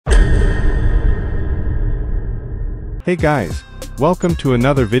Hey guys, welcome to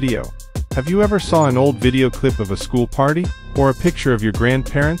another video. Have you ever saw an old video clip of a school party, or a picture of your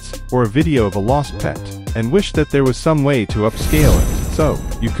grandparents, or a video of a lost pet, and wish that there was some way to upscale it, so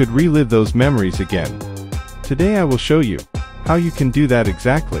you could relive those memories again? Today I will show you how you can do that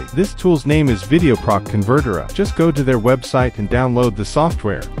exactly. This tool's name is Videoproc Converter A.I. Just go to their website and download the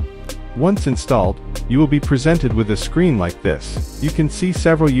software. Once installed, you will be presented with a screen like this. You can see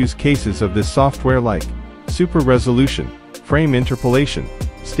several use cases of this software like super resolution, frame interpolation,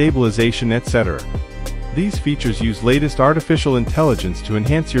 stabilization, etc. These features use latest artificial intelligence to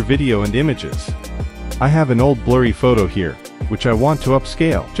enhance your video and images. I have an old blurry photo here, which I want to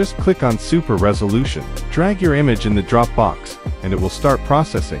upscale. Just click on super resolution, drag your image in the drop box, and it will start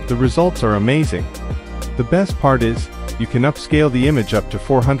processing. The results are amazing. The best part is, you can upscale the image up to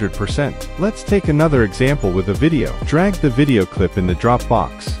 400%. Let's take another example with a video. Drag the video clip in the drop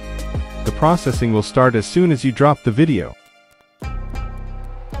box. The processing will start as soon as you drop the video.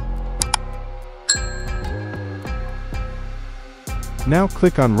 Now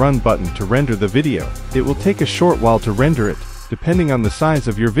click on Run button to render the video. It will take a short while to render it, depending on the size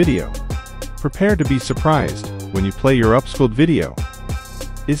of your video. Prepare to be surprised when you play your upscaled video.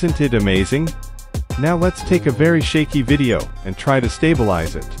 Isn't it amazing? Now let's take a very shaky video and try to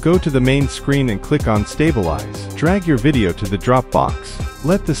stabilize it. Go to the main screen and click on Stabilize. Drag your video to the drop box.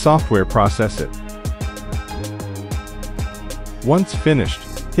 Let the software process it. Once finished,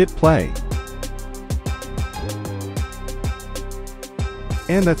 hit play.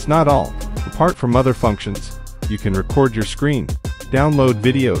 And that's not all. Apart from other functions, you can record your screen, download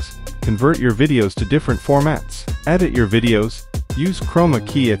videos, convert your videos to different formats, edit your videos, use chroma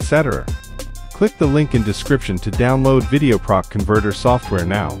key, etc. Click the link in description to download Videoproc Converter software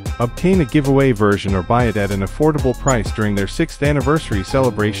now. Obtain a giveaway version or buy it at an affordable price during their 6th anniversary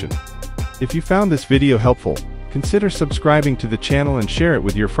celebration. If you found this video helpful, consider subscribing to the channel and share it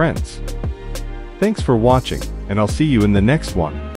with your friends. Thanks for watching, and I'll see you in the next one.